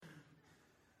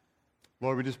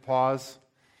Lord, we just pause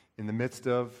in the midst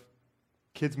of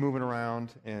kids moving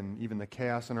around and even the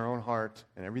chaos in our own heart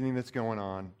and everything that's going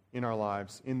on in our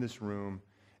lives, in this room,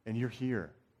 and you're here.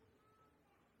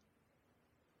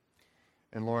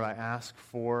 And Lord, I ask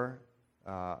for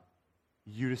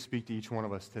you to speak to each one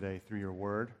of us today through your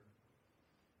word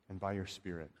and by your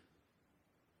Spirit.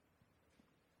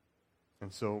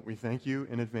 And so we thank you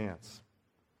in advance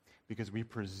because we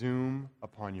presume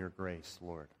upon your grace,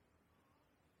 Lord.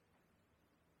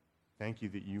 Thank you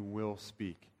that you will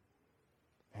speak.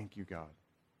 Thank you, God.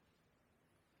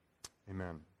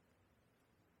 Amen.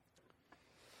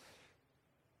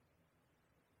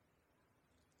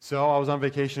 So I was on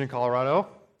vacation in Colorado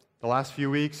the last few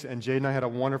weeks, and Jade and I had a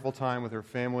wonderful time with her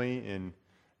family in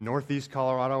northeast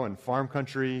Colorado and farm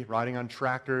country, riding on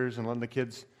tractors and letting the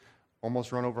kids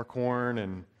almost run over corn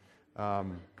and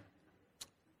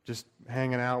just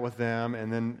hanging out with them.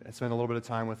 And then I spent a little bit of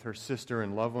time with her sister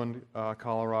in Loveland,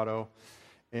 Colorado.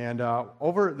 And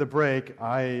over the break,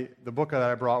 the book that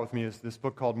I brought with me is this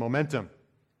book called Momentum.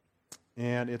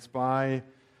 And it's by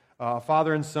a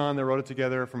father and son that wrote it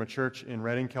together from a church in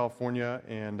Redding, California.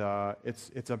 And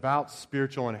it's about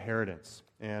spiritual inheritance.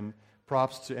 And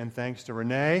props to and thanks to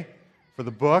Renee for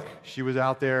the book. She was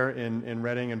out there in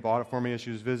Redding and bought it for me as she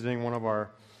was visiting one of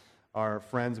our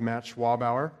friends, Matt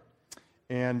Schwabauer.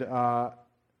 And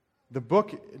the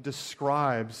book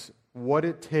describes what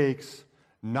it takes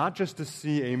not just to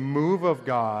see a move of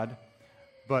God,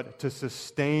 but to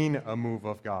sustain a move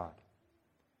of God.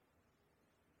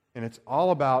 And it's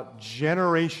all about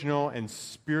generational and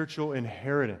spiritual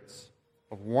inheritance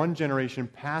of one generation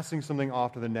passing something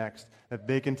off to the next that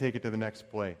they can take it to the next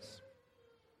place.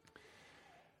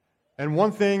 And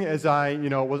one thing as I,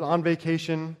 was on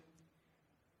vacation,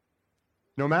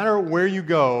 no matter where you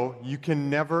go, you can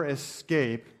never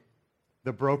escape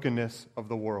the brokenness of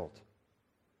the world.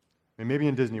 I mean, maybe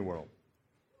in Disney World.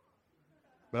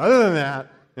 But other than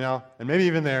that, and maybe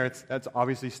even there, that's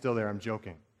obviously still there. I'm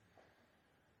joking.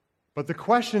 But the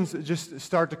questions just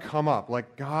start to come up.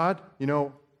 Like, God,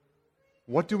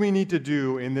 what do we need to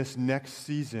do in this next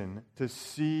season to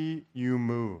see you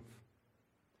move?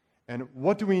 And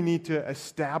what do we need to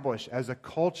establish as a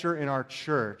culture in our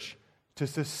church to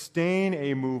sustain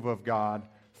a move of God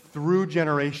through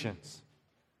generations?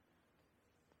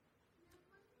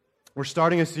 We're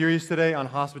starting a series today on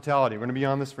hospitality. We're going to be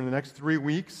on this for the next 3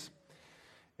 weeks.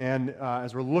 And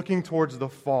as we're looking towards the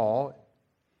fall,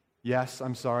 yes,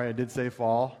 I'm sorry, I did say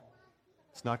fall.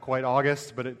 It's not quite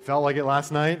August, but it felt like it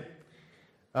last night.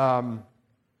 We're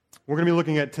going to be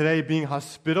looking at today being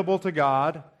hospitable to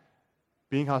God,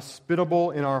 being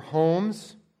hospitable in our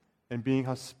homes, and being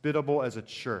hospitable as a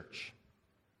church.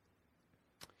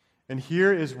 And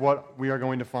here is what we are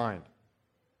going to find.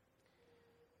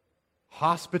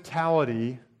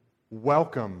 Hospitality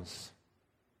welcomes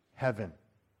heaven.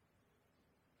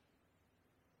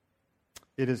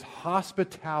 It is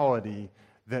hospitality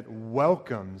that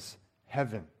welcomes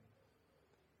heaven.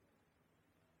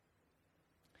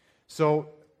 So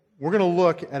we're going to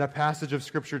look at a passage of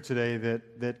Scripture today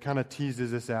that kind of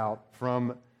teases this out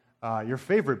from your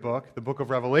favorite book, the book of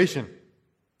Revelation.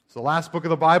 It's the last book of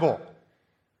the Bible.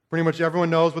 Pretty much everyone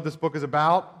knows what this book is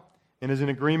about and is in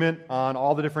agreement on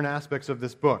all the different aspects of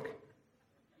this book.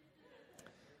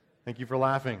 Thank you for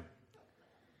laughing.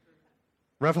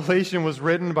 Revelation was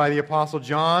written by the Apostle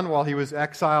John while he was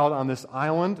exiled on this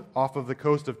island off of the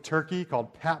coast of Turkey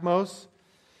called Patmos.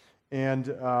 And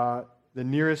the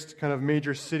nearest kind of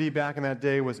major city back in that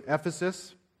day was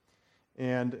Ephesus.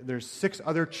 And there's 6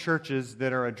 other churches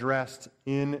that are addressed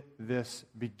in this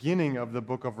beginning of the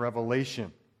book of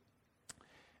Revelation.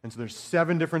 And so there's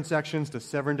 7 different sections to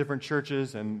 7 different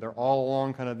churches, and they're all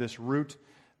along kind of this route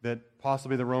that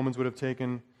possibly the Romans would have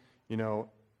taken,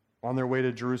 on their way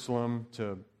to Jerusalem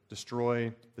to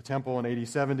destroy the temple in AD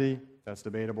 70. That's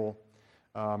debatable.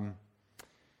 And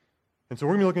so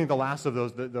we're going to be looking at the last of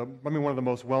those, probably one of the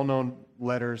most well-known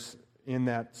letters in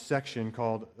that section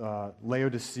called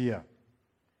Laodicea.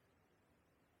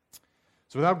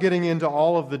 So without getting into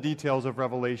all of the details of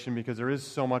Revelation, because there is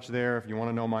so much there, if you want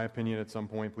to know my opinion at some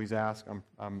point, please ask.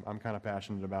 I'm kind of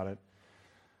passionate about it.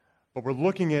 But we're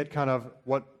looking at kind of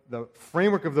what the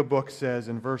framework of the book says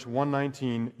in verse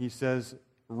 119. He says,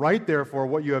 "Write therefore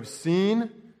what you have seen,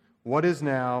 what is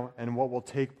now, and what will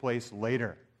take place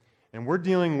later." And we're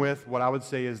dealing with what I would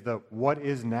say is the what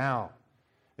is now.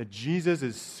 That Jesus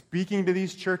is speaking to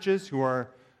these churches who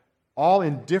are all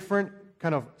in different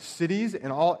kind of cities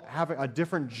and all have a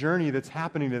different journey that's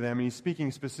happening to them. And he's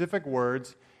speaking specific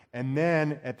words. And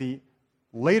then at the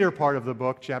later part of the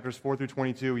book, chapters 4 through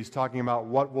 22, he's talking about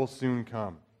what will soon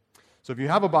come. So if you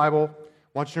have a Bible,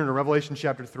 want you to turn to Revelation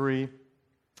chapter 3.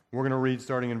 We're going to read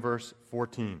starting in verse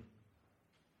 14.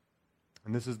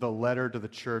 And this is the letter to the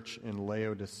church in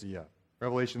Laodicea.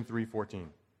 Revelation 3:14.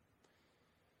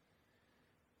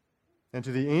 And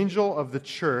to the angel of the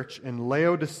church in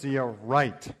Laodicea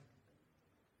write.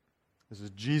 This is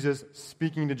Jesus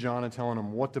speaking to John and telling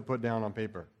him what to put down on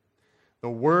paper. The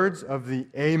words of the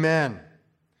Amen,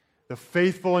 the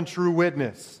faithful and true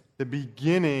witness, the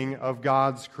beginning of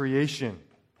God's creation.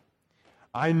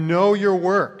 I know your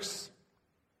works.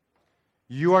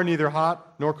 You are neither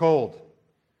hot nor cold.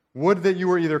 Would that you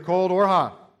were either cold or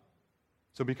hot.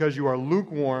 So because you are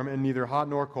lukewarm and neither hot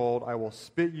nor cold, I will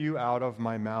spit you out of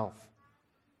my mouth.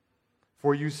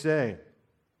 For you say,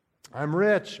 I'm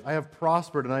rich, I have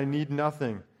prospered, and I need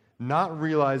nothing, not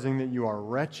realizing that you are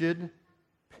wretched,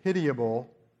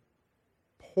 pitiable,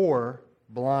 poor,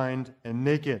 blind, and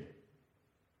naked.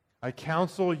 I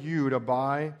counsel you to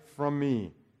buy from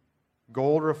me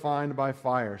gold refined by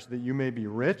fire, so that you may be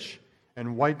rich,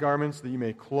 and white garments, that you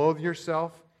may clothe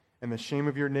yourself, and the shame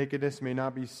of your nakedness may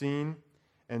not be seen,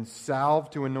 and salve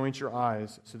to anoint your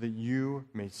eyes, so that you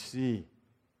may see.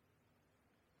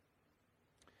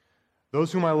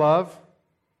 Those whom I love,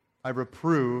 I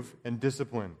reprove and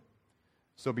discipline.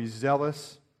 So be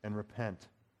zealous and repent.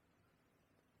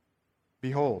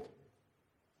 Behold,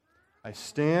 I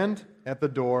stand at the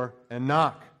door and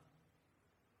knock.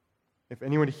 If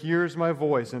anyone hears my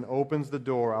voice and opens the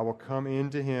door, I will come in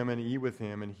to him and eat with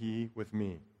him, and he with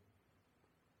me.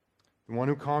 The one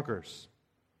who conquers,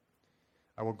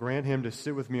 I will grant him to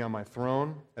sit with me on my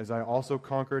throne, as I also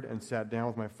conquered and sat down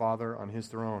with my Father on his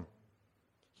throne.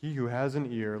 He who has an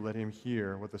ear, let him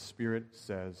hear what the Spirit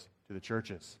says to the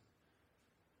churches.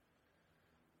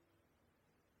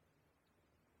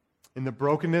 In the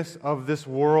brokenness of this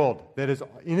world that is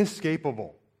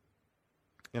inescapable,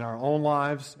 in our own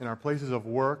lives, in our places of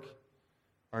work,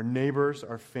 our neighbors,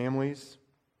 our families,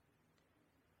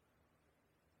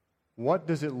 what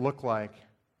does it look like?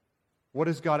 What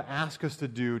does God ask us to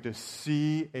do to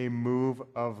see a move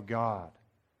of God?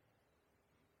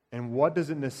 And what does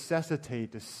it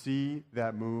necessitate to see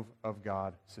that move of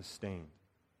God sustained?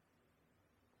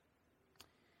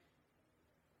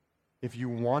 If you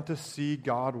want to see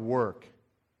God work,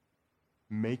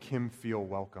 make him feel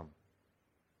welcome.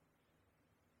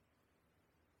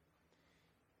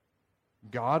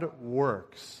 God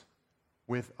works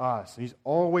with us. He's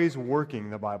always working,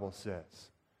 the Bible says.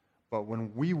 But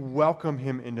when we welcome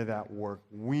him into that work,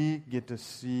 we get to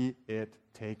see it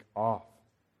take off.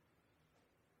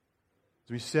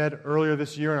 As we said earlier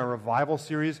this year in our revival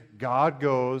series, God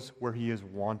goes where he is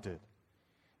wanted.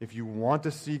 If you want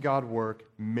to see God work,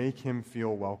 make him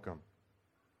feel welcome.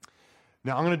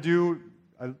 Now, I'm going to do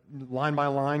a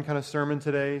line-by-line kind of sermon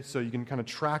today, so you can kind of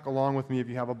track along with me if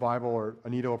you have a Bible, or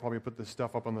Anita will probably put this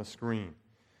stuff up on the screen.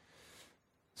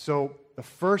 So, the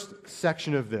first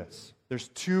section of this, there's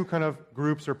two kind of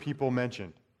groups or people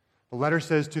mentioned. The letter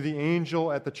says, to the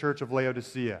angel at the church of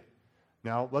Laodicea.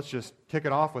 Now, let's just kick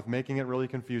it off with making it really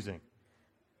confusing.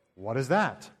 What is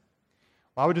that?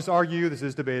 Well, I would just argue, this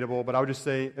is debatable, but I would just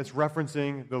say it's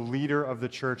referencing the leader of the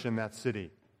church in that city.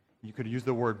 You could use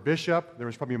the word bishop. There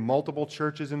was probably multiple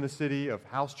churches in the city, of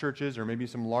house churches, or maybe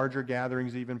some larger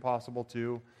gatherings even possible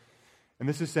too. And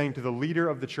this is saying to the leader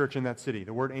of the church in that city.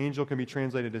 The word angel can be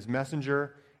translated as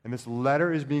messenger, and this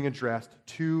letter is being addressed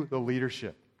to the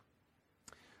leadership.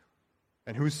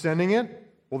 And who's sending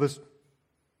it? Well, this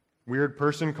weird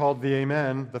person called the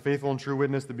Amen, the faithful and true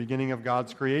witness, the beginning of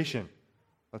God's creation.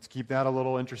 Let's keep that a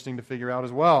little interesting to figure out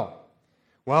as well.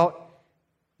 Well,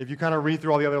 if you kind of read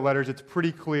through all the other letters, it's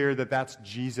pretty clear that that's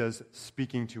Jesus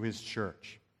speaking to his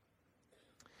church.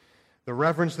 The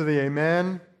reference to the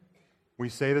Amen, we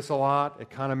say this a lot. It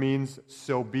kind of means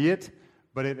so be it,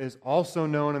 but it is also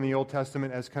known in the Old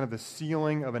Testament as kind of the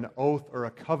sealing of an oath or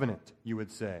a covenant, you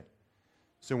would say.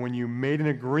 So when you made an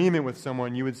agreement with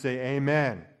someone, you would say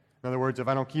amen. In other words, if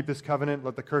I don't keep this covenant,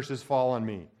 let the curses fall on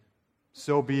me.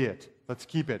 So be it. Let's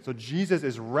keep it. So Jesus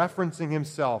is referencing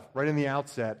himself right in the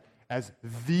outset as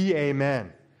the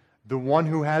Amen, the one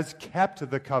who has kept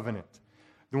the covenant,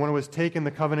 the one who has taken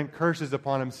the covenant curses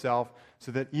upon himself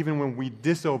so that even when we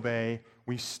disobey,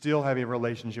 we still have a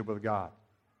relationship with God.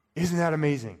 Isn't that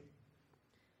amazing?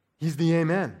 He's the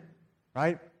Amen,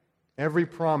 right? Every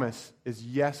promise is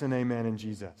yes and amen in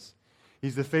Jesus.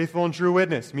 He's the faithful and true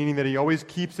witness, meaning that he always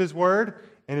keeps his word,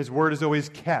 and his word is always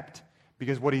kept,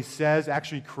 because what he says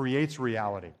actually creates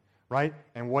reality, right?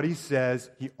 And what he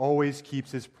says, he always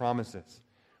keeps his promises.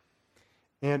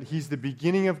 And he's the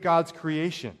beginning of God's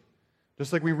creation.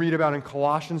 Just like we read about in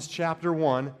Colossians chapter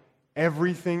 1,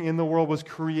 everything in the world was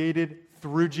created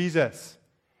through Jesus.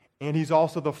 and he's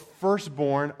also the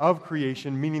firstborn of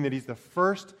creation, meaning that he's the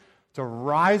first to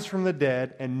rise from the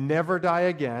dead and never die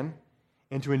again,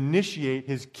 and to initiate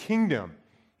his kingdom,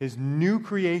 his new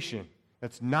creation.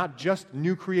 That's not just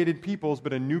new created peoples,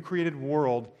 but a new created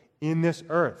world in this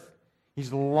earth.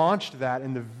 He's launched that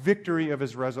in the victory of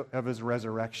his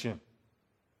resurrection.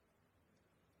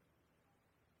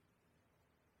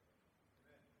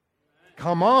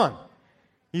 Come on.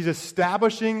 He's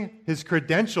establishing his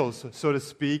credentials, so to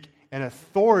speak, and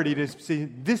authority to say,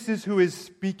 this is who is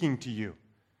speaking to you.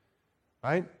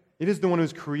 Right? It is the one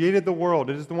who's created the world.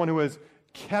 It is the one who has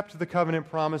kept the covenant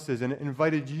promises and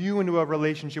invited you into a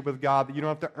relationship with God that you don't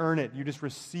have to earn it. You just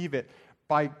receive it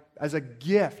as a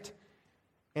gift.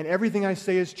 And everything I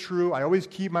say is true. I always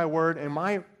keep my word, and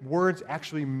my words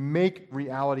actually make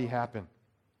reality happen.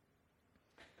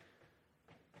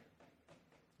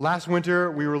 Last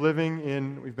winter, we've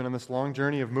been on this long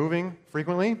journey of moving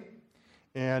frequently.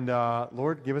 And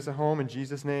Lord, give us a home in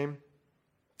Jesus' name.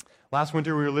 Last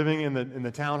winter, we were living in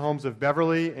the townhomes of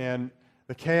Beverly, and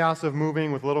the chaos of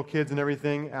moving with little kids and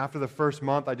everything, after the first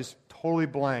month, I just totally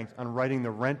blanked on writing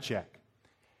the rent check.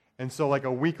 And so like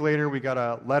a week later, we got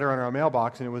a letter in our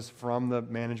mailbox, and it was from the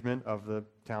management of the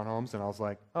townhomes, and I was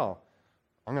like, oh,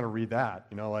 I'm going to read that.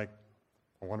 I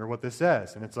wonder what this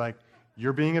says. And it's like,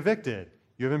 you're being evicted.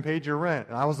 You haven't paid your rent.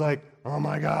 And I was like, oh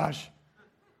my gosh.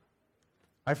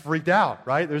 I freaked out,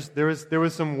 right? There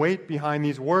was some weight behind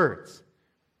these words.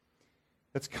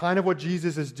 That's kind of what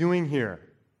Jesus is doing here,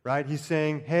 right? He's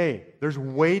saying, hey, there's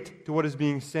weight to what is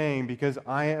being saying because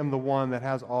I am the one that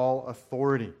has all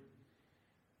authority,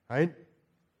 right?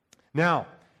 Now,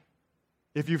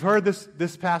 if you've heard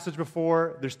this passage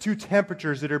before, there's two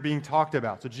temperatures that are being talked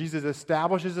about. So Jesus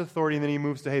establishes authority, and then he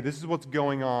moves to, hey, this is what's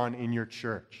going on in your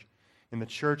church, in the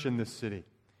church in this city.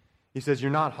 He says,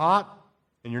 you're not hot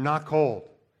and you're not cold.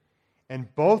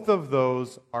 And both of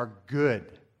those are good.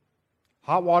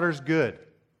 Hot water is good.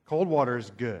 Cold water is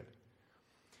good.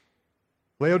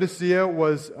 Laodicea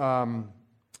was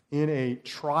in a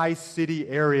tri-city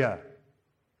area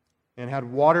and had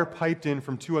water piped in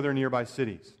from two other nearby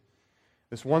cities.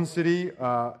 This one city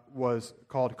was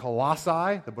called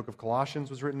Colossae. The book of Colossians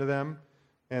was written to them.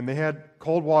 And they had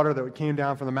cold water that came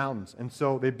down from the mountains. And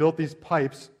so they built these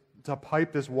pipes to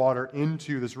pipe this water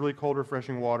into, this really cold,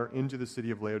 refreshing water, into the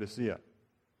city of Laodicea.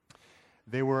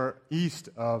 They were east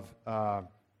of that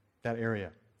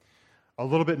area. A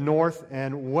little bit north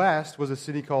and west was a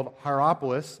city called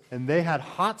Hierapolis, and they had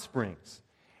hot springs.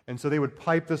 And so they would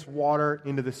pipe this water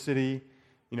into the city,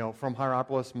 from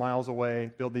Hierapolis, miles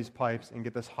away, build these pipes, and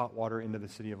get this hot water into the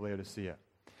city of Laodicea.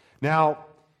 Now,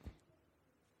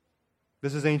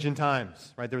 this is ancient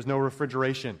times, right? There was no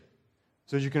refrigeration.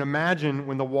 So as you can imagine,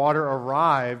 when the water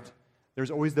arrived, there's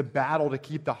always the battle to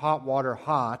keep the hot water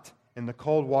hot and the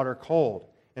cold water cold.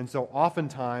 And so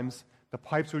oftentimes, the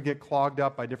pipes would get clogged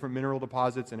up by different mineral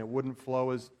deposits, and it wouldn't flow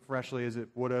as freshly as it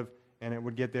would have, and it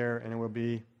would get there, and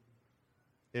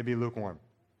it'd be lukewarm.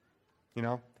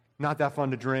 Not that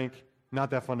fun to drink, not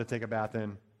that fun to take a bath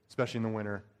in, especially in the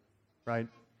winter, right?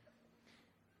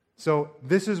 So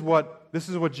this is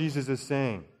what Jesus is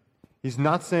saying. He's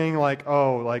not saying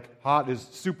hot is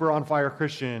super on fire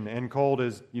Christian and cold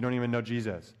is you don't even know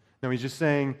Jesus. No, he's just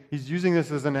saying, he's using this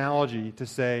as an analogy to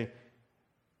say,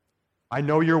 I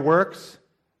know your works,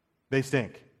 they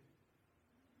stink.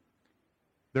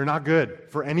 They're not good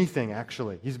for anything,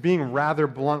 actually. He's being rather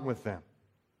blunt with them.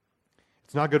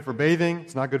 It's not good for bathing.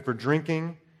 It's not good for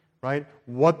drinking, right?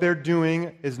 What they're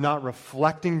doing is not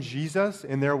reflecting Jesus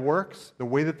in their works, the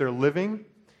way that they're living,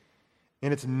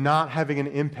 and it's not having an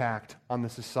impact on the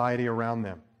society around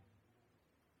them.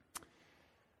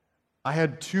 I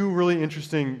had two really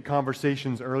interesting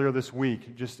conversations earlier this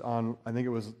week, just on, I think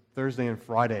it was Thursday and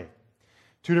Friday.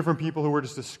 Two different people who were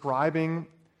just describing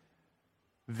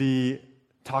the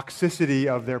toxicity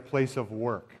of their place of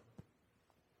work.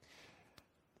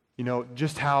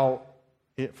 Just how,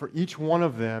 for each one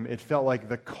of them, it felt like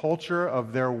the culture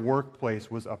of their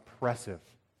workplace was oppressive.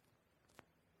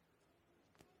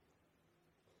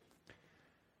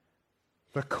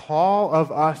 The call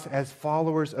of us as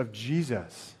followers of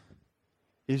Jesus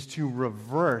is to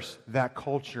reverse that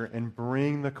culture and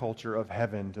bring the culture of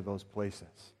heaven to those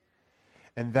places.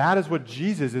 And that is what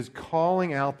Jesus is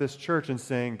calling out this church and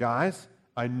saying, guys,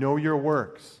 I know your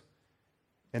works,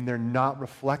 and they're not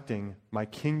reflecting my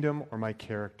kingdom or my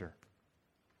character.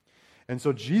 And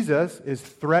so Jesus is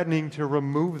threatening to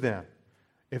remove them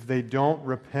if they don't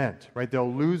repent, right?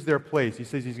 They'll lose their place. He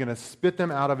says he's going to spit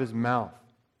them out of his mouth.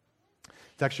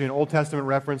 It's actually an Old Testament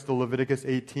reference to Leviticus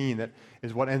 18 that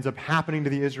is what ends up happening to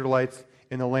the Israelites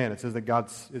in the land. It says that God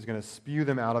is going to spew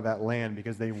them out of that land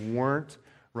because they weren't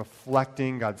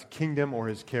reflecting God's kingdom or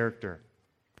his character.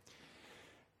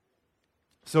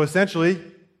 So essentially,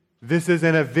 this is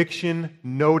an eviction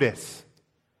notice.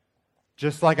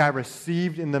 Just like I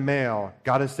received in the mail,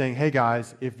 God is saying, hey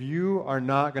guys, if you are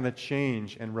not going to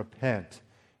change and repent,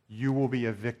 you will be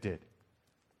evicted.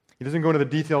 He doesn't go into the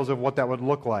details of what that would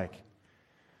look like.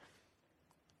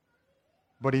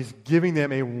 But he's giving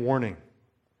them a warning.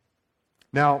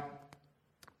 Now,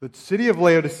 the city of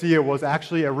Laodicea was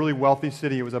actually a really wealthy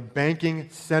city. It was a banking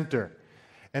center.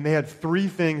 And they had three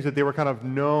things that they were kind of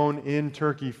known in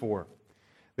Turkey for.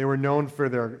 They were known for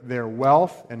their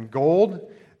wealth and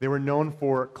gold. They were known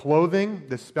for clothing,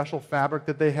 this special fabric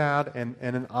that they had, and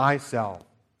an eye salve.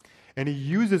 And he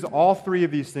uses all three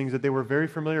of these things that they were very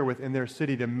familiar with in their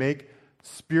city to make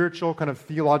spiritual, kind of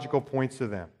theological points to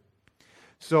them.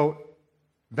 So,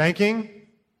 banking,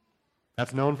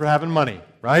 that's known for having money,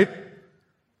 right?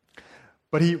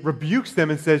 But he rebukes them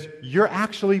and says, you're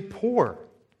actually poor.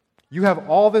 You have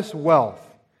all this wealth,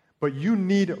 but you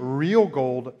need real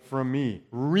gold from me,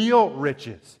 real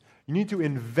riches. You need to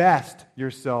invest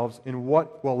yourselves in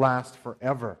what will last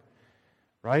forever,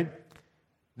 right?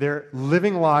 They're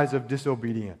living lives of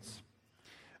disobedience.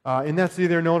 In that city,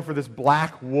 they're known for this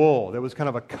black wool that was kind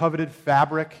of a coveted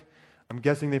fabric. I'm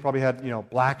guessing they probably had,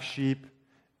 black sheep,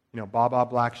 Baba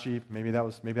black sheep. Maybe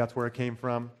that's where it came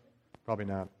from. Probably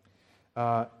not.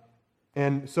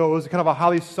 And so it was kind of a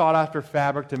highly sought after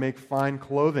fabric to make fine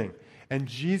clothing. And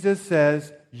Jesus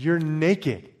says, you're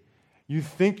naked. You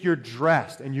think you're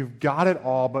dressed and you've got it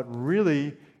all, but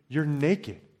really you're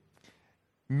naked.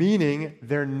 Meaning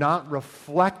they're not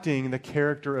reflecting the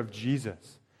character of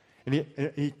Jesus. And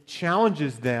he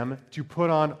challenges them to put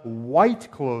on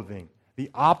white clothing, the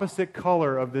opposite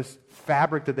color of this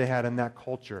fabric that they had in that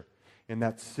culture, in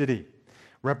that city,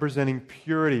 representing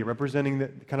purity, representing the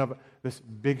kind of this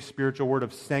big spiritual word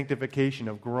of sanctification,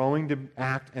 of growing to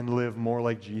act and live more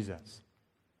like Jesus.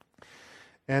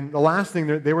 And the last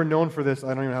thing, they were known for this, I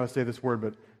don't even know how to say this word,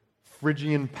 but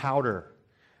Phrygian powder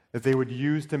that they would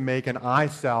use to make an eye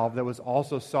salve that was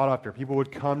also sought after. People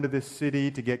would come to this city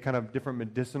to get kind of different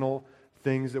medicinal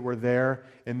things that were there,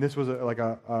 and this was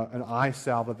an eye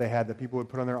salve that they had that people would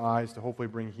put on their eyes to hopefully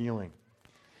bring healing.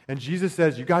 And Jesus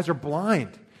says, you guys are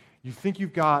blind. You think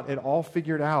you've got it all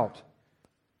figured out,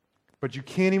 but you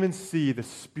can't even see the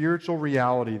spiritual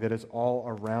reality that is all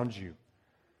around you.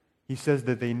 He says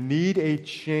that they need a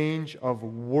change of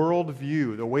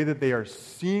worldview. The way that they are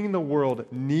seeing the world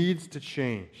needs to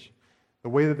change. The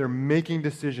way that they're making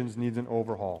decisions needs an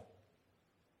overhaul.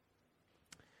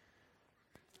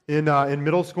 In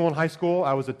middle school and high school,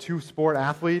 I was a two-sport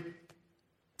athlete.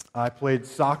 I played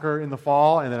soccer in the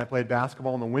fall, and then I played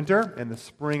basketball in the winter, and the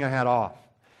spring I had off.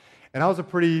 And I was a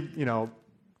pretty,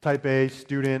 type A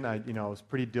student. I was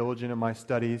pretty diligent in my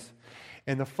studies.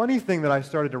 And the funny thing that I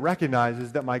started to recognize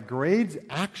is that my grades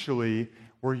actually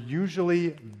were usually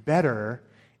better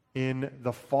in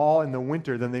the fall and the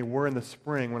winter than they were in the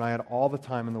spring when I had all the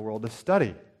time in the world to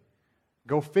study.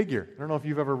 Go figure. I don't know if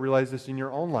you've ever realized this in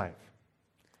your own life.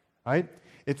 Right?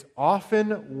 It's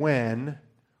often when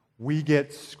we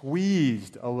get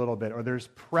squeezed a little bit or there's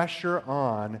pressure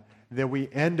on that we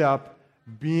end up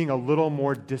being a little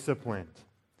more disciplined.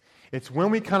 It's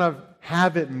when we kind of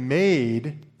have it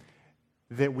made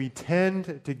that we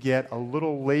tend to get a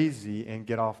little lazy and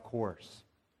get off course.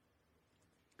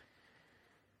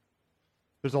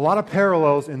 There's a lot of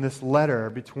parallels in this letter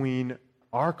between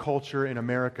our culture in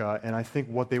America and I think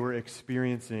what they were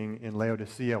experiencing in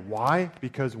Laodicea. Why?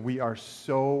 Because we are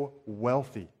so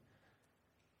wealthy.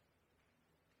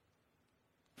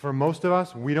 For most of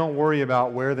us, we don't worry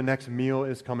about where the next meal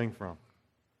is coming from.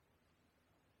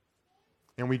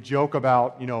 And we joke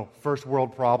about, first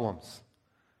world problems.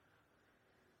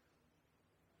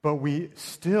 But we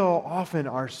still often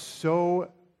are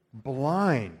so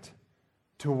blind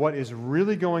to what is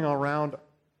really going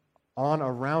on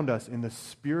around us in the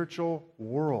spiritual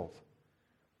world.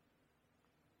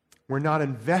 We're not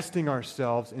investing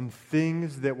ourselves in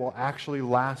things that will actually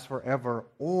last forever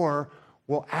or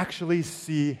will actually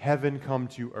see heaven come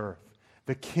to earth.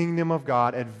 The kingdom of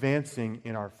God advancing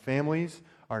in our families,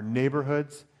 our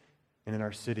neighborhoods, and in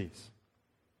our cities.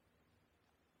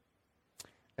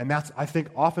 And that's, I think,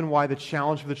 often why the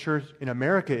challenge for the church in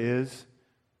America is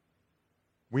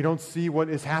we don't see what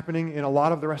is happening in a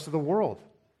lot of the rest of the world.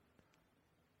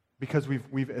 Because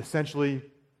we've essentially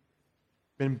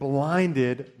been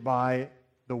blinded by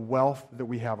the wealth that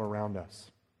we have around us.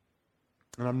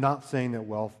 And I'm not saying that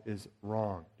wealth is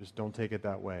wrong. Just don't take it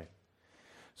that way.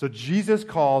 So Jesus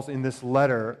calls in this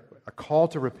letter a call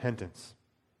to repentance.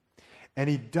 And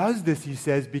he does this, he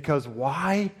says, because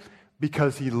why?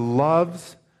 Because he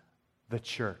loves the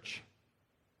church.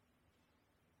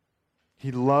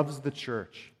 He loves the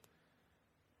church.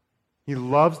 He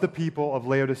loves the people of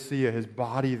Laodicea, his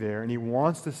body there, and he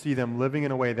wants to see them living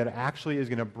in a way that actually is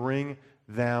going to bring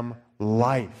them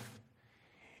life.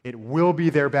 It will be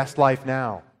their best life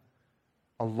now,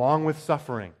 along with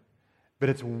suffering. But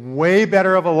it's way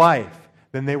better of a life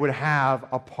than they would have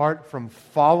apart from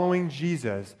following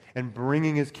Jesus and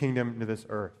bringing his kingdom to this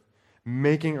earth,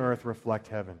 making earth reflect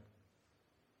heaven.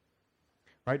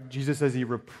 Right? Jesus says he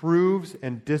reproves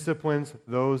and disciplines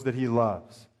those that he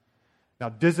loves. Now,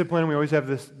 discipline, we always have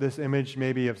this image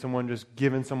maybe of someone just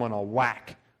giving someone a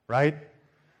whack, right?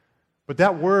 But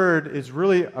that word is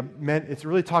really it's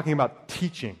really talking about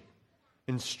teaching,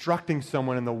 instructing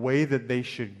someone in the way that they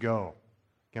should go.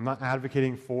 Okay, I'm not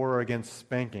advocating for or against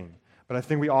spanking, but I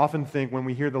think we often think when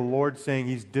we hear the Lord saying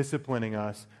he's disciplining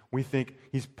us, we think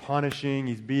he's punishing,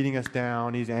 he's beating us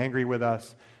down, he's angry with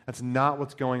us. That's not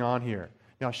what's going on here.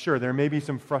 Now, sure, there may be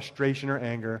some frustration or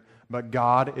anger, but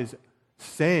God is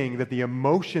saying that the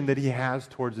emotion that he has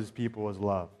towards his people is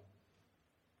love.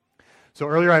 So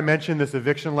earlier I mentioned this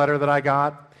eviction letter that I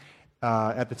got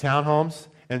at the townhomes,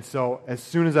 and so as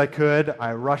soon as I could,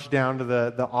 I rushed down to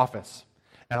the office,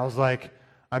 and I was like,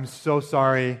 I'm so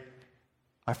sorry,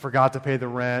 I forgot to pay the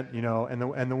rent, and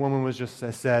the woman was just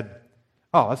said,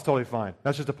 oh, that's totally fine.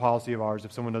 That's just a policy of ours.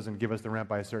 If someone doesn't give us the rent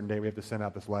by a certain date, we have to send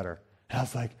out this letter. And I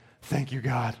was like, thank you,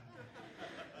 God.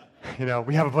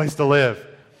 We have a place to live.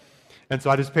 And so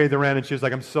I just paid the rent, and she was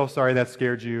like, I'm so sorry that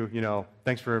scared you.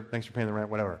 Thanks for paying the rent,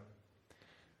 whatever.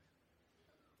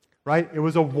 Right? It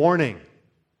was a warning.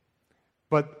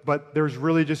 But there's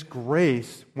really just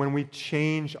grace when we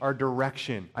change our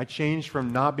direction. I changed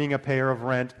from not being a payer of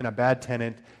rent and a bad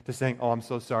tenant to saying, oh, I'm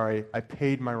so sorry, I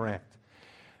paid my rent.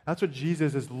 That's what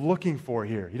Jesus is looking for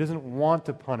here. He doesn't want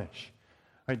to punish.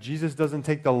 Right? Jesus doesn't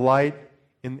take delight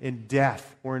in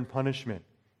death or in punishment.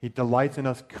 He delights in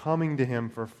us coming to him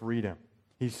for freedom.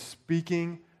 He's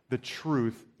speaking the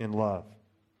truth in love.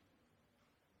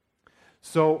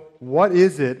 So, what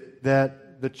is it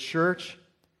that the church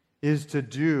is to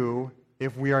do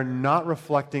if we are not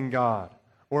reflecting God,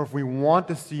 or if we want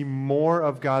to see more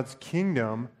of God's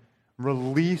kingdom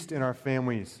released in our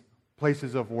families,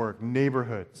 places of work,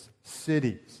 neighborhoods,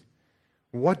 cities?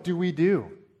 What do we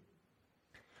do?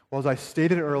 Well, as I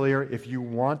stated earlier, if you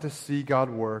want to see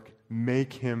God work,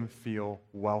 make him feel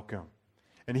welcome.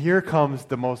 And here comes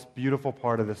the most beautiful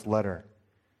part of this letter.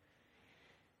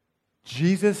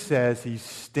 Jesus says he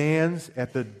stands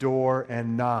at the door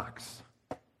and knocks.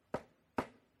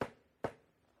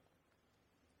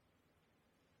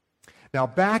 Now,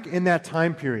 back in that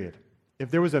time period,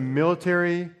 if there was a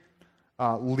military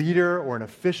leader or an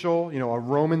official, a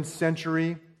Roman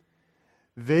century,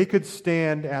 they could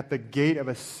stand at the gate of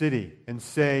a city and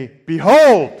say,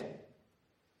 "Behold!"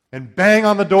 and bang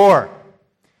on the door.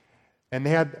 And they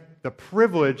had the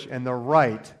privilege and the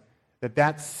right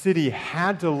that city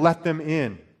had to let them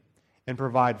in and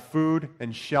provide food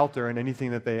and shelter and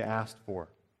anything that they asked for.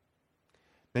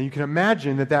 Now you can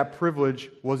imagine that privilege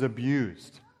was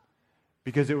abused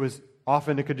because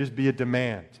it could just be a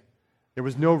demand. There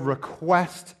was no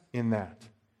request in that.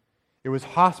 It was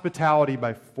hospitality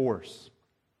by force.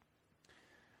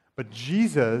 But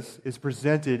Jesus is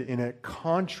presented in a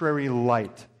contrary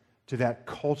light to that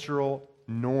cultural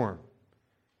norm.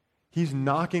 He's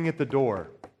knocking at the door,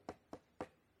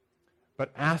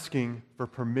 but asking for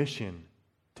permission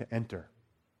to enter.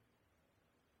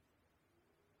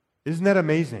 Isn't that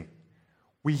amazing?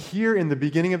 We hear in the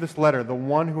beginning of this letter the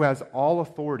one who has all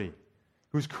authority,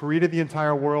 who's created the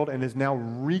entire world and is now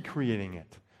recreating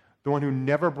it, the one who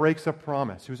never breaks a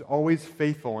promise, who's always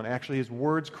faithful, and actually his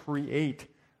words create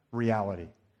reality.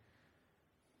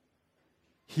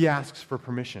 He asks for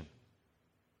permission.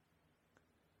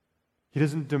 He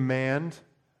doesn't demand,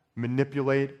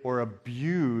 manipulate, or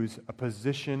abuse a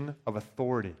position of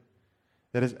authority.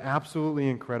 That is absolutely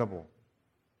incredible.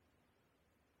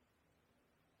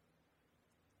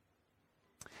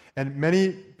 And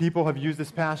many people have used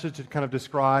this passage to kind of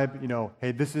describe,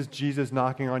 hey, this is Jesus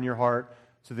knocking on your heart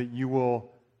so that you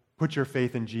will put your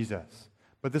faith in Jesus.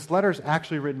 But this letter is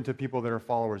actually written to people that are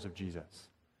followers of Jesus.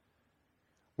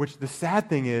 Which the sad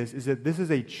thing is that this is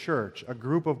a church, a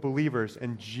group of believers,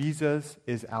 and Jesus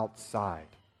is outside.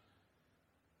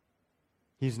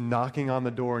 He's knocking on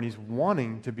the door and he's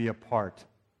wanting to be a part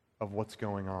of what's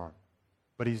going on,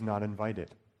 but he's not invited.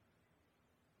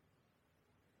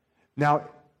 Now,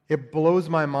 it blows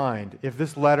my mind if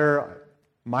this letter,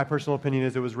 my personal opinion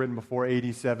is it was written before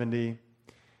AD 70.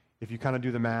 if you kind of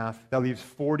do the math, that leaves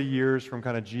 40 years from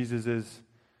kind of Jesus's,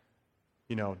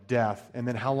 death. And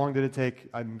then how long did it take?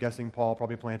 I'm guessing Paul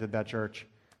probably planted that church.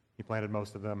 He planted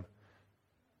most of them.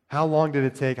 How long did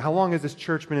it take? How long has this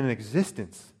church been in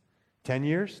existence? 10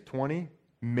 years? 20?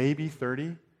 Maybe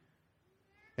 30?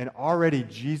 And already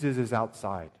Jesus is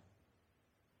outside.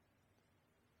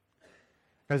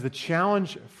 Because the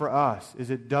challenge for us is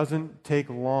it doesn't take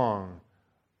long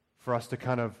for us to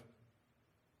kind of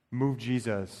move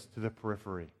Jesus to the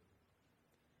periphery,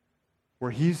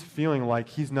 where he's feeling like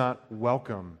he's not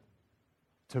welcome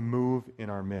to move in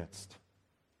our midst.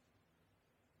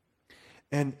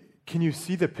 And can you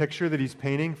see the picture that he's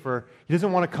painting for? He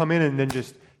doesn't want to come in and then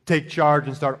just take charge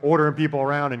and start ordering people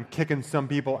around and kicking some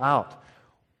people out.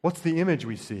 What's the image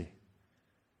we see?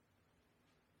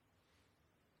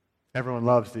 Everyone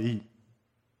loves to eat.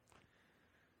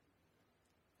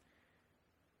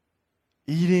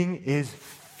 Eating is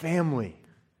family.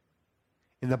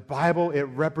 In the Bible, it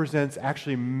represents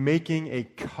actually making a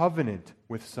covenant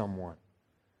with someone.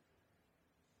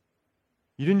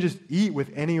 You didn't just eat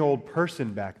with any old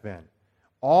person back then.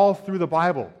 All through the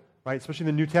Bible, right, especially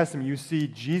in the New Testament, you see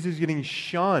Jesus getting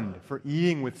shunned for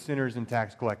eating with sinners and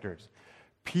tax collectors.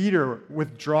 Peter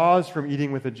withdraws from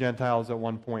eating with the Gentiles at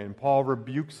one point, and Paul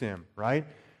rebukes him, right?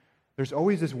 There's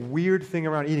always this weird thing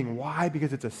around eating. Why?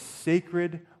 Because it's a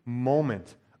sacred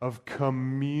moment of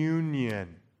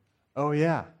communion. Oh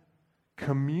yeah,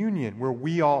 communion, where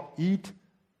we all eat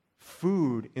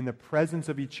food in the presence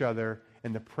of each other,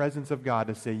 in the presence of God,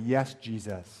 to say, yes,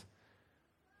 Jesus,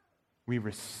 we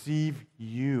receive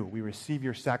you. We receive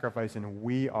your sacrifice, and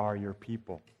we are your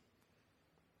people.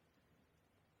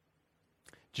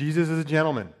 Jesus is a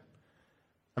gentleman.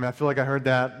 I mean, I feel like I heard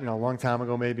that a long time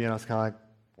ago maybe, and I was kind of like,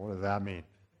 what does that mean?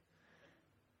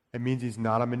 It means he's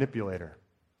not a manipulator.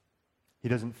 He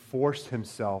doesn't force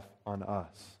himself on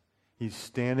us. He's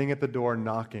standing at the door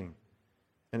knocking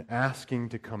and asking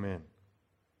to come in.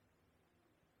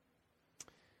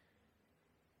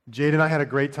 Jade and I had a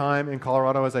great time in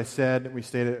Colorado, as I said. We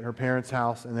stayed at her parents'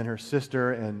 house and then her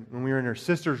sister. And when we were in her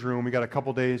sister's room, we got a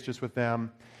couple days just with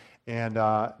them. And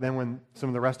then when some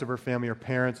of the rest of her family, her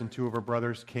parents and two of her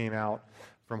brothers came out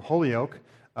from Holyoke,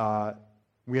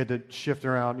 we had to shift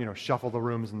around, shuffle the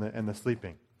rooms and the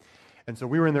sleeping. And so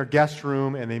we were in their guest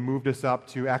room, and they moved us up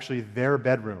to actually their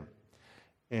bedroom.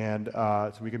 And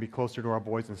so we could be closer to our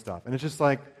boys and stuff. And it's just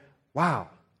like, wow,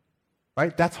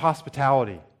 right? That's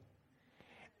hospitality.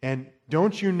 And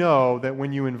don't you know that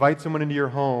when you invite someone into your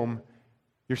home,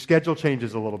 your schedule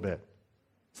changes a little bit?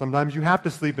 Sometimes you have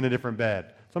to sleep in a different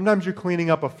bed. Sometimes you're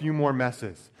cleaning up a few more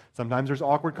messes. Sometimes there's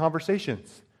awkward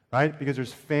conversations, right? Because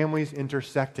there's families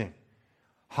intersecting.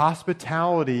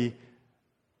 Hospitality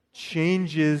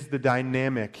changes the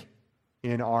dynamic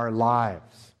in our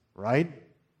lives, right?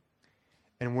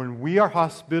 And when we are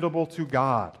hospitable to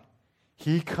God,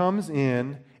 He comes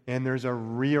in and there's a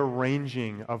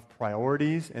rearranging of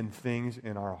priorities and things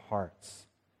in our hearts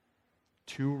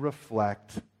to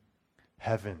reflect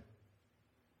heaven.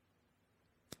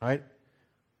 Right?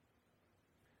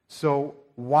 So,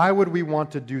 why would we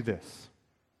want to do this?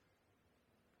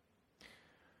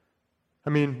 I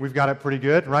mean, we've got it pretty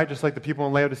good, right? Just like the people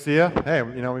in Laodicea. Hey,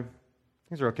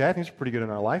 things are okay. Things are pretty good in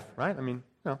our life, right? I mean,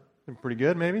 they're pretty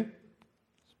good, maybe.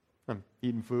 I'm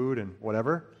eating food and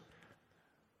whatever.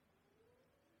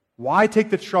 Why take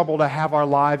the trouble to have our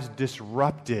lives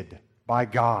disrupted by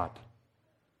God?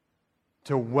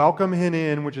 To welcome Him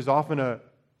in, which is often a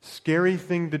scary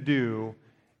thing to do,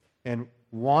 and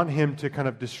want Him to kind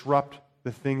of disrupt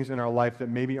the things in our life that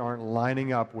maybe aren't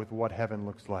lining up with what heaven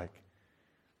looks like.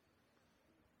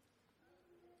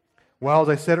 Well, as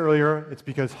I said earlier, it's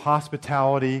because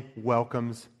hospitality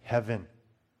welcomes heaven.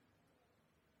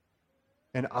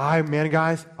 And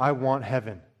guys, I want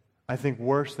heaven. I think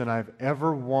worse than I've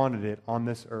ever wanted it on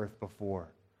this earth before.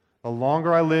 The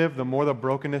longer I live, the more the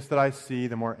brokenness that I see,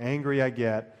 the more angry I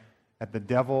get at the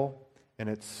devil and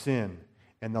its sin.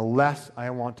 And the less I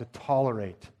want to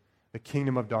tolerate the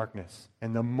kingdom of darkness.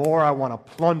 And the more I want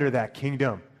to plunder that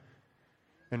kingdom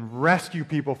and rescue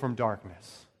people from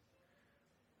darkness.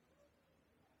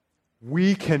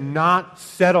 We cannot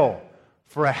settle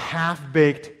for a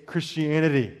half-baked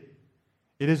Christianity.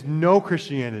 It is no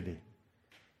Christianity.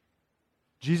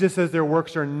 Jesus says their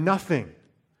works are nothing.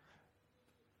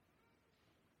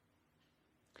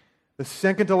 The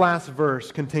second to last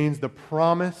verse contains the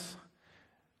promise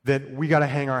that we got to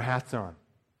hang our hats on.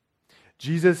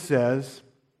 Jesus says,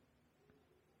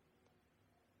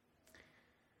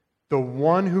 the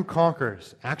one who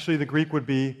conquers, actually the Greek would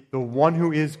be the one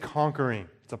who is conquering.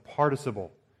 It's a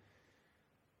participle.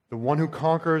 the one who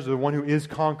conquers, or the one who is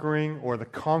conquering, or the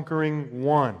conquering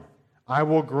one. I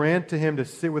will grant to him to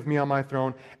sit with me on my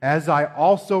throne, as I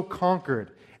also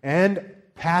conquered, and,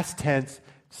 past tense,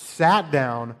 sat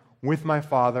down with my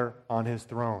Father on his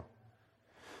throne.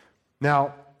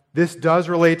 Now, this does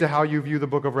relate to how you view the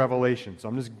book of Revelation. So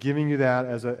I'm just giving you that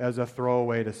as a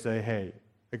throwaway to say, hey,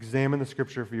 examine the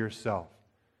Scripture for yourself.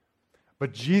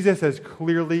 But Jesus has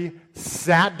clearly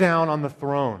sat down on the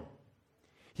throne.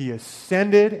 He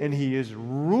ascended and he is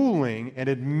ruling and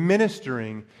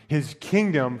administering his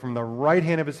kingdom from the right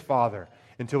hand of his Father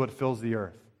until it fills the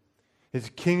earth.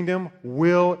 His kingdom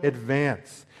will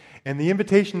advance. And the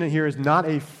invitation here is not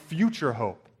a future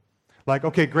hope. Like,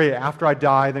 okay, great, after I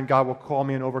die, then God will call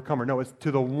me an overcomer. No, it's to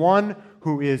the one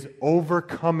who is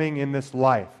overcoming in this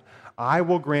life. I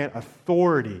will grant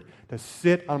authority to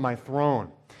sit on my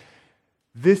throne.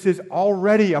 This is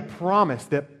already a promise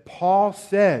that Paul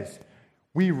says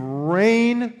we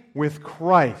reign with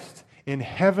Christ in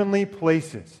heavenly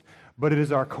places, but it is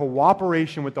our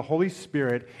cooperation with the Holy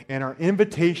Spirit and our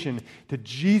invitation to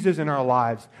Jesus in our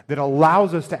lives that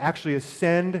allows us to actually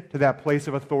ascend to that place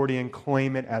of authority and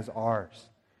claim it as ours.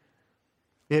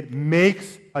 It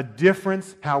makes a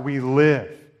difference how we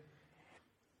live.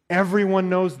 Everyone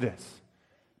knows this.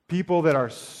 People that are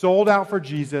sold out for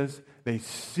Jesus, they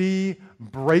see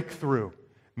breakthrough.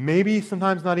 Maybe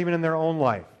sometimes not even in their own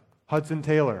life. Hudson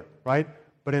Taylor, right?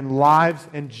 But in lives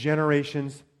and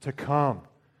generations to come.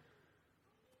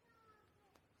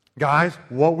 Guys,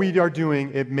 what we are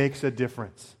doing, it makes a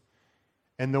difference.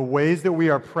 And the ways that we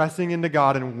are pressing into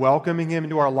God and welcoming Him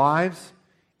into our lives,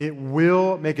 it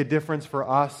will make a difference for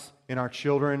us and our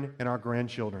children and our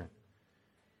grandchildren.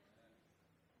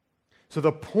 So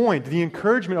the point, the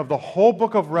encouragement of the whole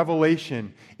book of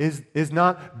Revelation is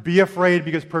not be afraid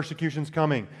because persecution's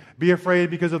coming. Be afraid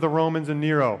because of the Romans and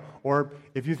Nero. Or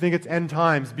if you think it's end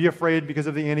times, be afraid because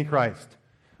of the Antichrist.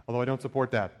 Although I don't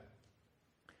support that.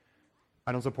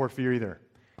 I don't support fear either.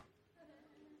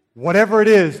 Whatever it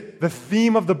is, the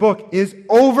theme of the book is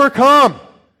overcome.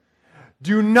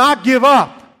 Do not give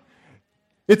up.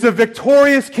 It's a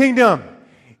victorious kingdom.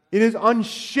 It is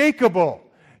unshakable.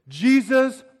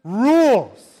 Jesus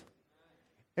rules.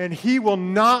 And He will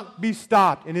not be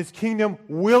stopped. And His kingdom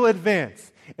will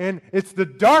advance. And it's the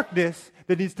darkness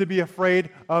that needs to be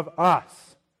afraid of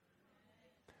us.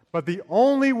 But the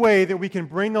only way that we can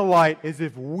bring the light is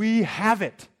if we have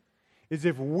it. Is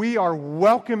if we are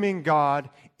welcoming God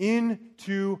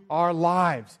into our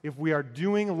lives. If we are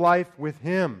doing life with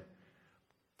Him.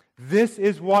 This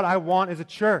is what I want as a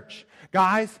church.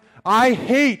 Guys, I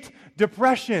hate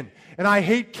depression. And I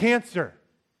hate cancer.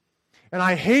 And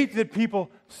I hate that people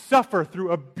suffer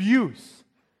through abuse.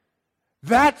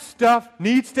 That stuff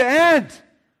needs to end.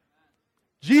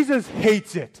 Jesus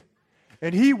hates it.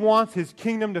 And He wants His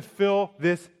kingdom to fill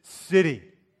this city.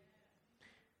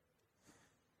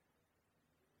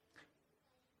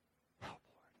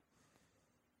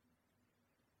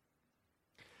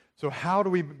 So how do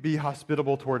we be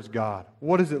hospitable towards God?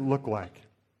 What does it look like?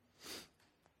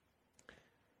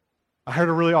 I heard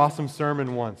a really awesome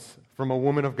sermon once from a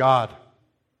woman of God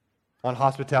on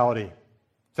hospitality.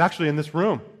 It's actually in this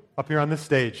room, up here on this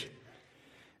stage.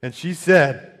 And she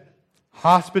said,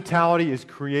 hospitality is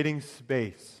creating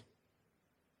space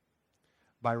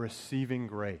by receiving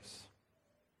grace.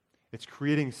 It's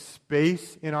creating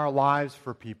space in our lives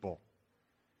for people.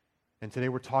 And today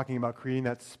we're talking about creating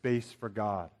that space for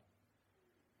God.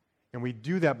 And we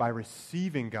do that by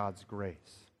receiving God's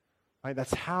grace. Right?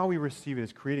 That's how we receive it,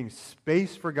 is creating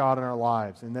space for God in our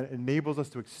lives. And that enables us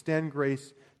to extend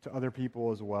grace to other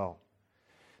people as well.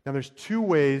 Now there's two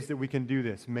ways that we can do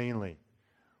this mainly.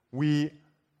 We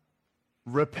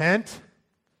repent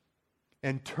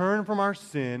and turn from our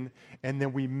sin, and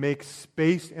then we make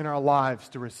space in our lives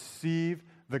to receive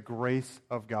the grace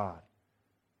of God.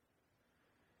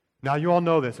 Now you all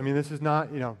know this. I mean, this is not,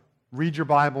 read your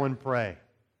Bible and pray.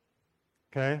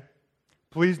 Okay?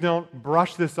 Please don't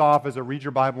brush this off as a read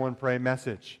your Bible and pray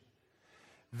message.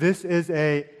 This is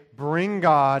a bring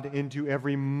God into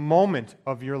every moment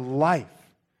of your life.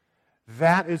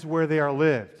 That is where they are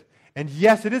lived. And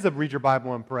yes, it is a read your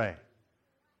Bible and pray.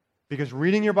 Because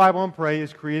reading your Bible and pray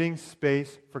is creating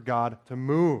space for God to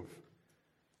move.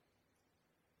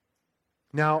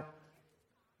 Now,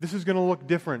 this is going to look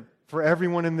different for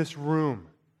everyone in this room.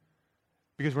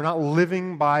 Because we're not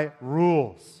living by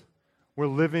rules. We're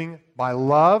living by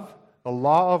love, the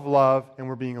law of love, and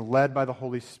we're being led by the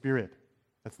Holy Spirit.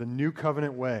 That's the new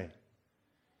covenant way.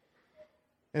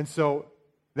 And so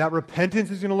that repentance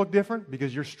is going to look different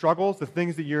because your struggles, the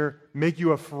things that make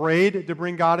you afraid to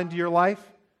bring God into your life,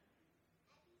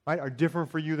 right, are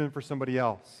different for you than for somebody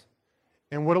else.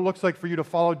 And what it looks like for you to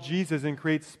follow Jesus and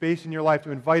create space in your life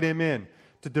to invite him in,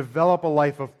 to develop a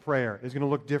life of prayer is going to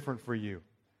look different for you.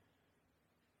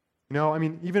 You know, I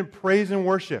mean, even praise and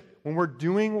worship. When we're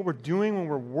doing what we're doing, when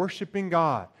we're worshiping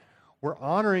God, we're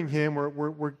honoring him,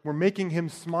 we're making him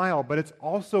smile, but it's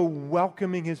also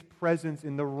welcoming his presence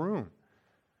in the room.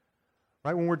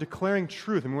 Right? When we're declaring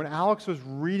truth. I mean, when Alex was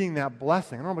reading that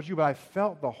blessing, I don't know about you, but I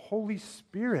felt the Holy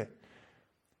Spirit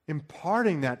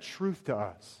imparting that truth to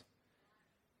us.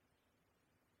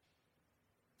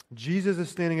 Jesus is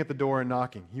standing at the door and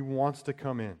knocking. He wants to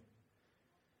come in.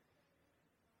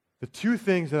 The two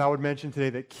things that I would mention today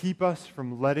that keep us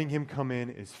from letting him come in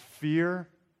is fear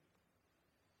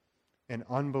and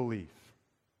unbelief.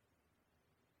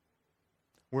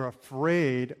 We're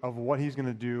afraid of what he's going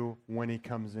to do when he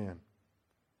comes in.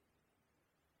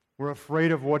 We're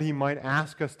afraid of what he might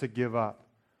ask us to give up.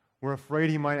 We're afraid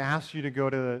he might ask you to go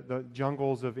to the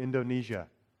jungles of Indonesia,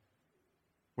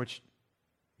 which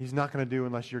he's not going to do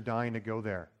unless you're dying to go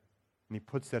there. And he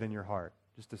puts that in your heart,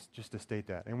 just to state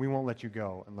that. And we won't let you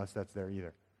go unless that's there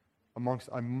either, amongst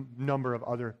a number of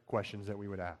other questions that we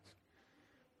would ask.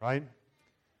 Right?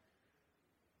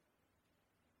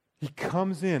 He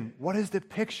comes in. What is the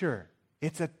picture?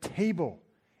 It's a table.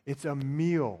 It's a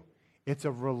meal. It's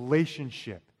a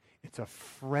relationship. It's a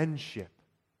friendship.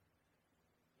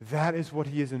 That is what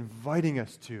he is inviting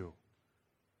us to.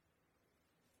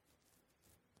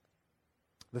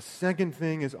 The second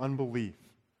thing is unbelief.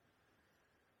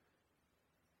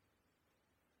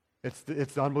 It's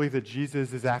the unbelief that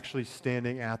Jesus is actually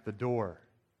standing at the door.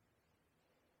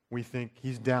 We think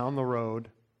he's down the road.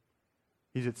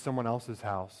 He's at someone else's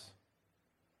house,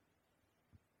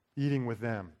 eating with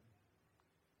them.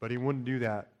 But he wouldn't do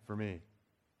that for me.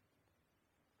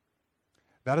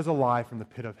 That is a lie from the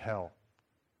pit of hell.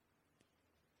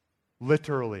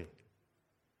 Literally.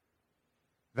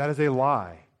 That is a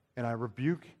lie. And I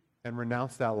rebuke and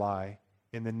renounce that lie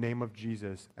in the name of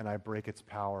Jesus, and I break its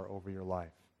power over your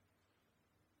life.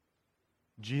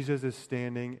 Jesus is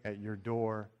standing at your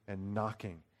door and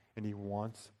knocking, and he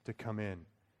wants to come in.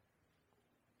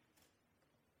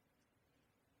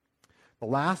 The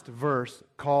last verse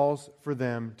calls for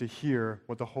them to hear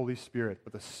what the Holy Spirit,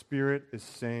 what the Spirit is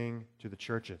saying to the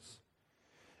churches.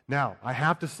 Now, I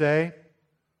have to say,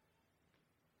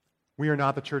 we are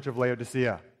not the church of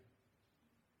Laodicea.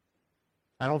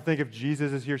 I don't think if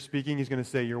Jesus is here speaking, he's going to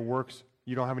say, your works,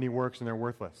 you don't have any works and they're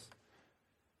worthless.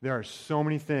 There are so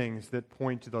many things that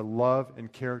point to the love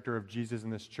and character of Jesus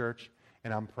in this church,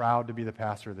 and I'm proud to be the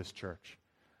pastor of this church.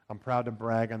 I'm proud to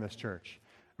brag on this church.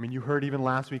 I mean, you heard even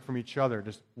last week from each other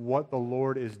just what the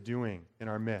Lord is doing in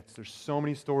our midst. There's so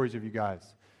many stories of you guys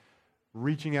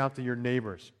reaching out to your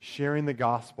neighbors, sharing the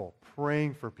gospel,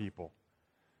 praying for people.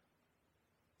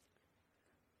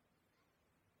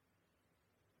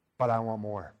 But I want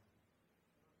more.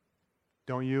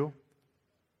 Don't you?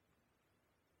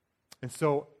 And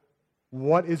so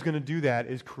what is going to do that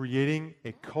is creating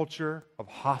a culture of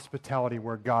hospitality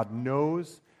where God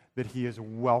knows that he is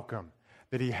welcome,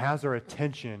 that he has our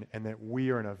attention, and that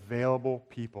we are an available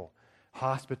people.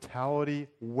 Hospitality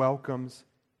welcomes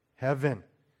heaven.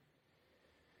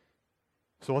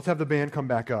 So let's have the band come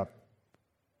back up.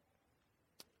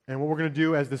 And what we're going to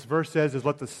do, as this verse says, is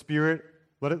let the Spirit,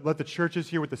 let the churches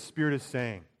hear what the Spirit is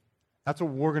saying. That's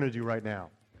what we're going to do right now.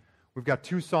 We've got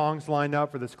 2 songs lined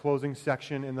up for this closing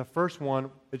section. And the first one,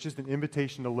 it's just an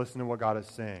invitation to listen to what God is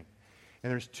saying.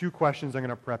 And there's 2 questions I'm going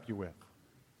to prep you with.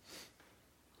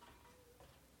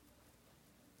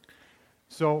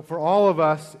 So for all of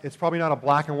us, it's probably not a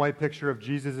black and white picture of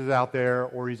Jesus is out there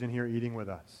or he's in here eating with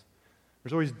us.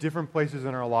 There's always different places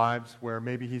in our lives where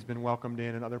maybe he's been welcomed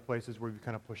in and other places where we've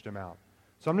kind of pushed him out.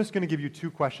 So I'm just going to give you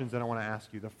 2 questions that I want to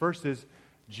ask you. The first is,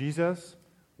 Jesus,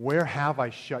 where have I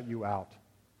shut you out?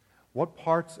 What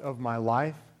parts of my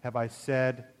life have I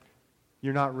said,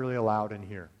 you're not really allowed in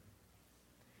here?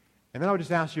 And then I would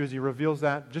just ask you, as he reveals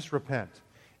that, just repent.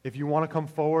 If you want to come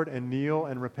forward and kneel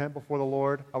and repent before the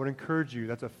Lord, I would encourage you.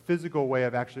 That's a physical way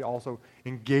of actually also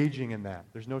engaging in that.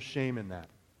 There's no shame in that.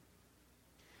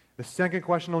 The second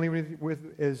question I'll leave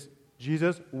with is,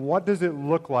 Jesus, what does it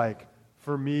look like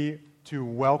for me to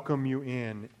welcome you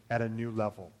in at a new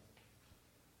level?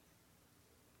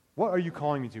 What are you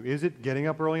calling me to? Is it getting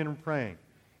up early and praying?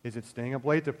 Is it staying up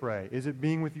late to pray? Is it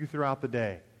being with you throughout the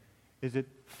day? Is it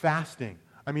fasting?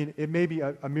 I mean, it may be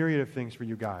a myriad of things for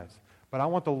you guys. But I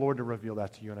want the Lord to reveal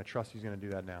that to you, and I trust he's going to do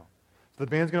that now. So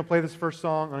the band's going to play this first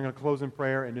song. I'm going to close in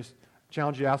prayer and just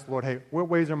challenge you to ask the Lord, hey, what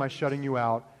ways am I shutting you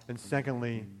out? And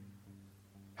secondly,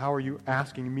 how are you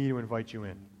asking me to invite you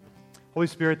in? Holy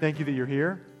Spirit, thank you that you're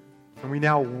here. And we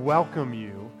now welcome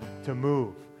you to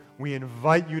move. We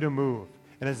invite you to move.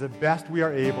 And as the best we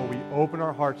are able, we open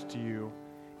our hearts to you,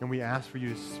 and we ask for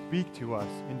you to speak to us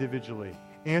individually.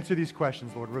 Answer these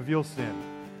questions, Lord. Reveal sin.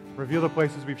 Reveal the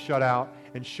places we've shut out,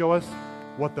 and show us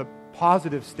what the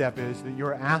positive step is that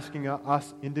you're asking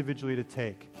us individually to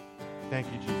take. Thank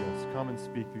you, Jesus. Come and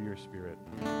speak through your Spirit.